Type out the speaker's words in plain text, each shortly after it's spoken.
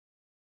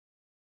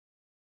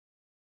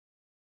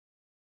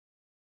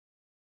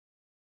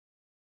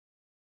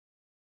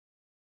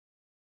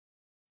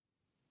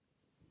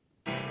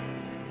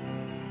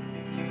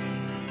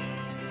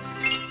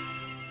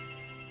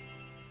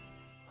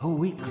a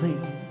weakling,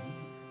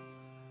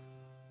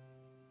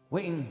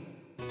 weighing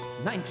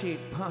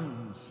 98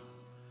 pounds,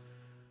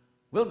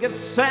 will get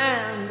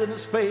sand in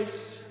his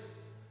face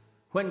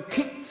when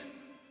kicked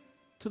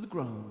to the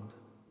ground.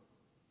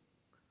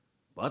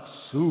 But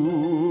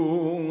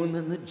soon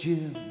in the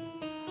gym,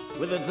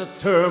 with a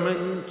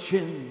determined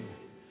chin,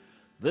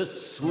 the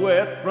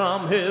sweat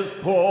from his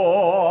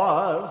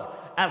pores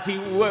as he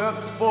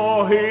works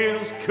for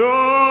his cause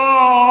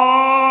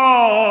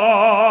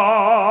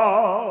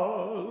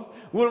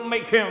will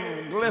make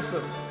him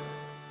glisten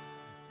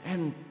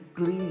and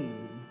gleam.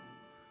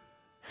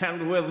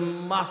 And with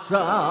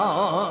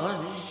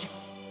massage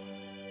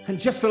and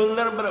just a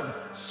little bit of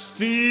steam,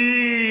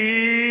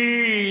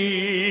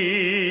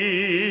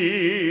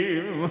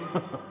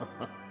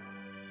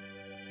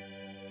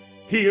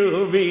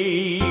 he'll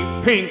be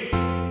pink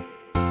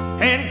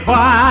and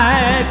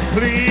quite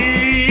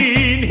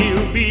clean.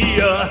 He'll be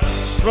a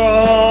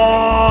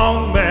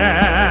strong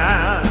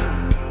man.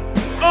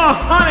 Oh,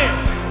 honey,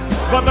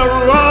 but the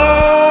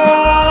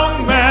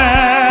wrong man.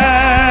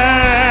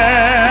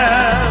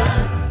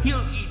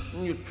 He'll eat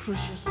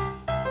nutritious,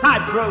 high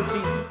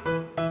protein,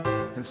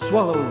 and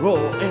swallow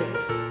raw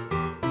eggs.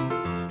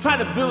 Try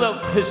to build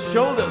up his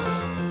shoulders,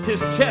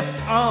 his chest,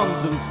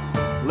 arms, and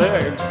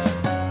legs.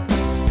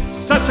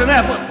 Such an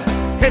effort,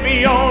 if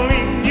he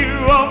only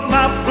knew of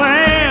my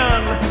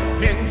plan.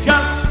 In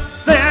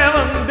just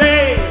 7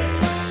 days,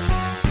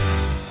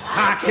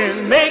 I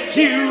can make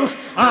you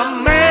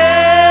a man.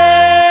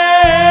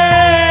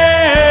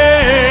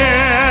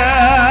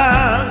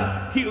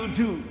 He'll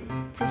do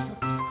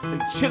press-ups and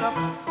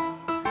chin-ups,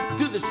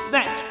 do the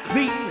snatch,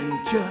 clean, and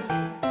jerk.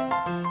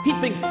 He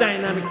thinks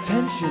dynamic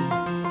tension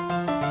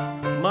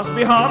must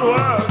be hard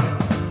work.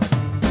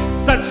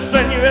 Such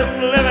strenuous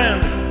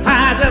living,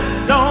 I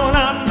just don't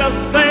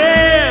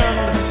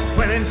understand.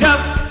 When in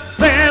just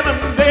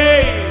 7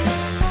 days,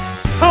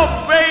 oh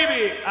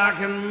baby, I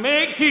can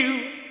make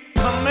you